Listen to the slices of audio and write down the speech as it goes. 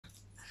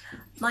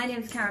My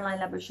name is Caroline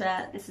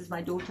Labouchere. This is my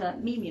daughter,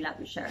 Mimi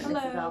Labouchere, and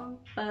this is our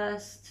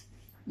first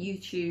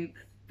YouTube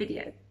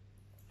video.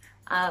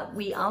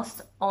 We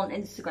asked on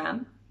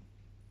Instagram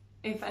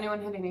if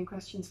anyone had any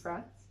questions for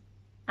us.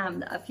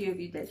 And a few of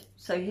you did.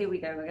 So here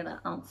we go, we're going to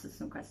answer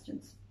some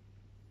questions.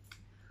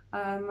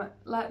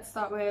 Let's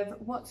start with,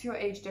 what's your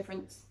age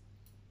difference?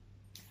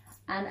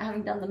 And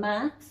having done the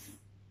maths,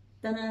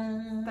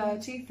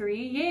 33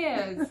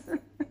 years.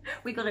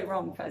 We got it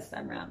wrong first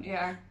time round.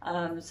 Yeah.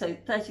 So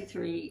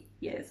 33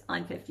 years,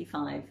 I'm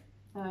 55.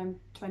 I'm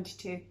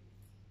 22.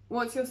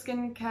 What's your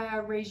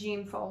skincare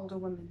regime for older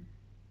women?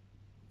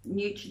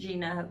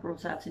 Neutrogena have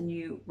brought out a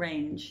new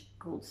range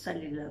called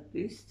Cellular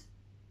Boost.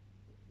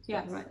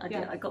 Yes, right?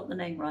 yeah. I got the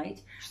name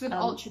right. She said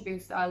Ultra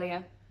Boost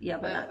earlier. Yeah,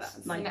 but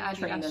that's my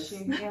trainers.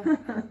 Yeah.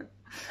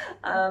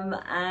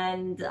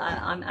 And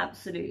I'm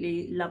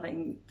absolutely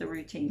loving the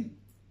routine.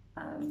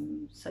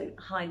 So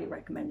highly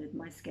recommended.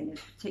 My skin is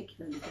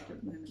particularly good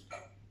at the moment.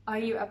 Are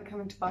you ever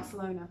coming to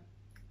Barcelona?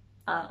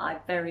 I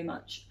very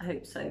much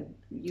hope so.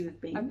 You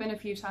have been? I've been a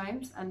few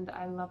times and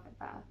I love it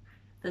there.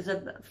 There's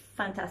a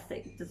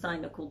fantastic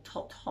designer called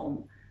Tot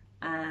Hom,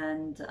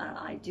 and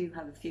I do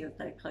have a few of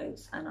their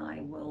clothes, and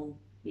I will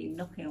be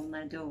knocking on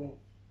their door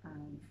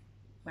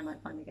when I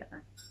finally get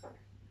there.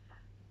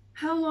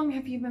 How long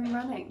have you been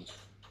running?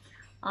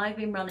 I've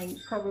been running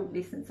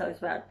probably since I was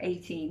about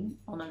 18,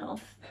 on and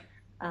off.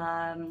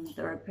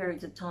 There are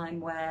periods of time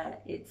where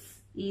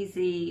it's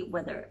easy,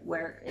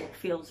 where it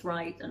feels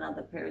right, and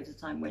other periods of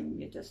time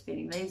when you're just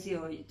feeling lazy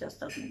or it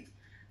just doesn't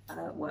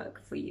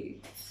work for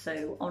you.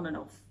 So on and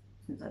off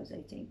since I was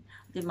 18.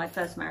 I did my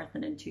first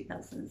marathon in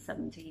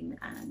 2017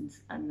 and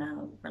I'm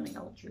now running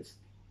ultras.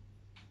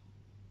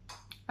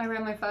 I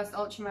ran my first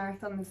ultra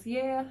marathon this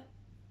year.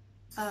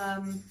 I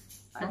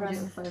ran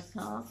the first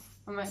half.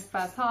 On my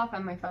first half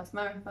and my first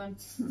marathon.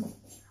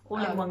 All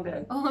in one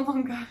go. All in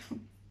one go.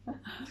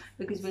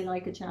 Because we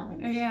like a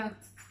challenge. Yeah.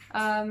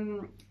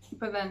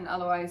 But then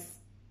otherwise,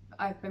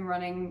 I've been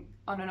running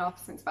on and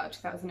off since about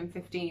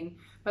 2015.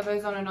 But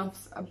those on and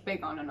offs are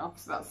big on and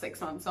offs, about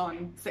 6 months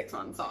on, 6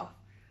 months off.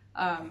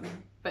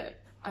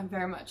 But I'm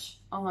very much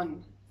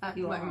on at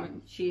the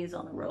moment. She is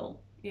on a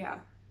roll. Yeah.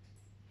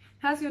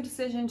 Has your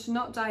decision to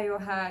not dye your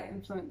hair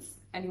influenced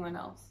anyone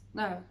else?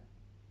 No.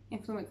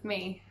 Influenced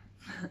me.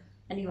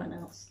 Anyone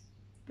else?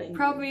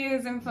 Probably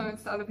has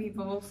influenced other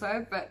people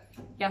also, but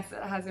yes,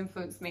 it has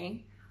influenced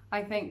me.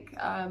 I think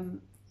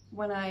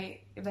when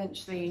I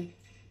eventually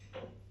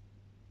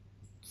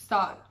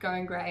start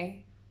going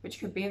grey, which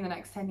could be in the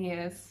next 10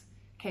 years,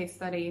 case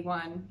study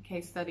 1,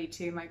 case study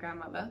 2, my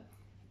grandmother,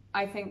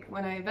 I think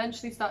when I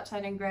eventually start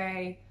turning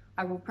grey,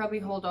 I will probably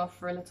hold off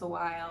for a little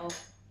while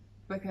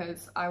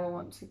because I will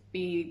want to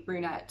be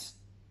brunette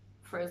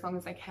for as long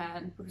as I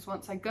can, because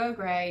once I go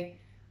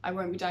grey, I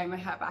won't be dyeing my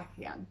hair back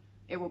again.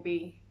 It will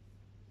be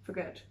for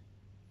good.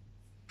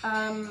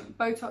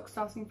 Botox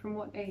starting from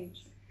what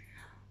age?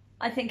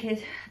 I think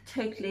it's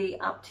totally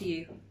up to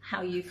you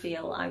how you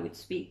feel. I would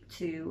speak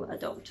to a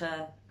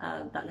doctor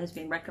that has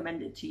been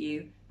recommended to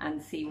you and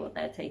see what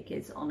their take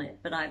is on it.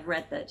 But I've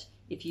read that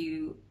if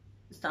you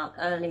start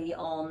early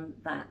on,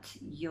 that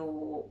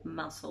your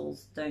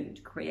muscles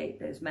don't create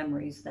those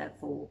memories,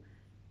 therefore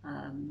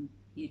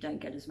you don't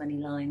get as many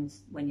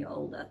lines when you're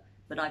older.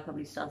 But I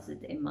probably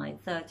started in my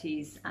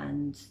 30s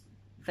and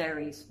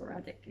very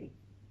sporadically.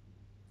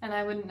 And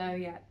I wouldn't know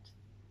yet.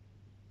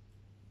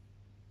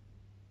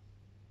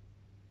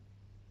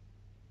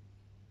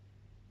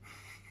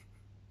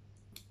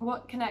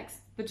 What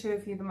connects the two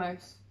of you the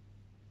most?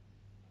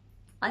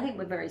 I think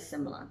we're very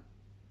similar,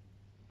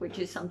 which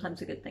is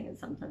sometimes a good thing and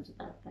sometimes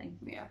a bad thing.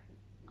 Yeah.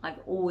 I've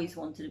always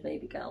wanted a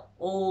baby girl,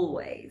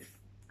 always,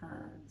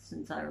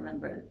 since I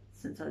remember,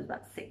 since I was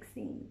about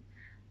 16.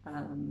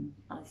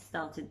 I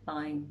started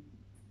buying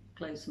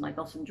clothes for my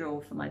bottom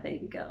drawer for my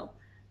baby girl,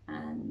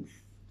 and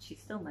she's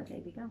still my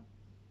baby girl.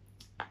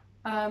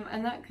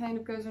 And that kind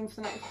of goes on to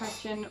the next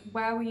question.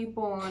 Where were you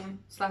born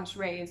 /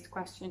 raised?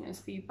 Question is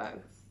for you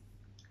both.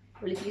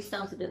 Well, if you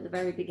started at the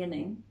very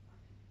beginning.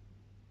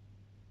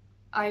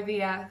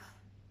 IVF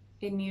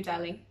in New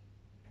Delhi.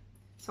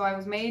 So I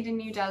was made in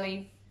New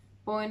Delhi,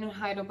 born in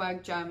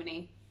Heidelberg,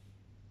 Germany.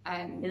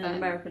 And in an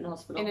American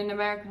hospital. In an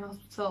American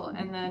hospital,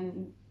 and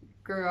then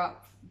grew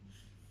up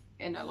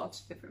in a lot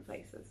of different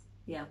places.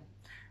 Yeah.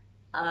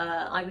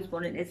 I was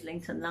born in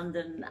Islington,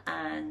 London,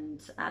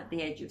 and at the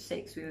age of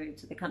 6 we moved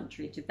to the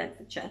country, to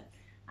Bedfordshire.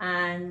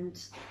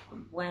 And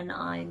when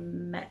I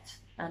met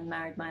and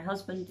married my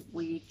husband,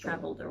 we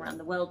travelled around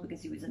the world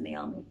because he was in the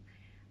army.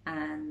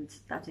 And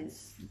that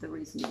is the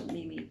reason that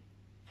Mimi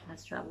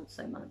has travelled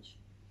so much.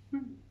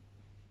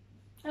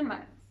 And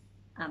Max.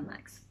 And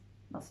Max,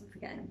 mustn't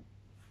forget him.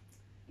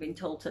 Been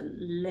told to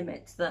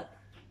limit the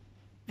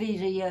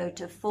video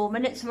to 4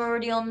 minutes. We're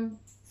already on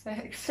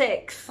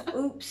 6.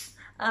 Oops.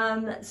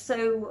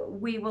 So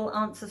we will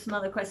answer some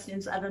other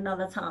questions at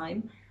another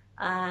time.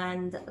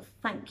 And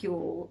thank you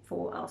all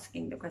for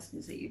asking the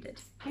questions that you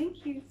did.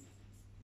 Thank you.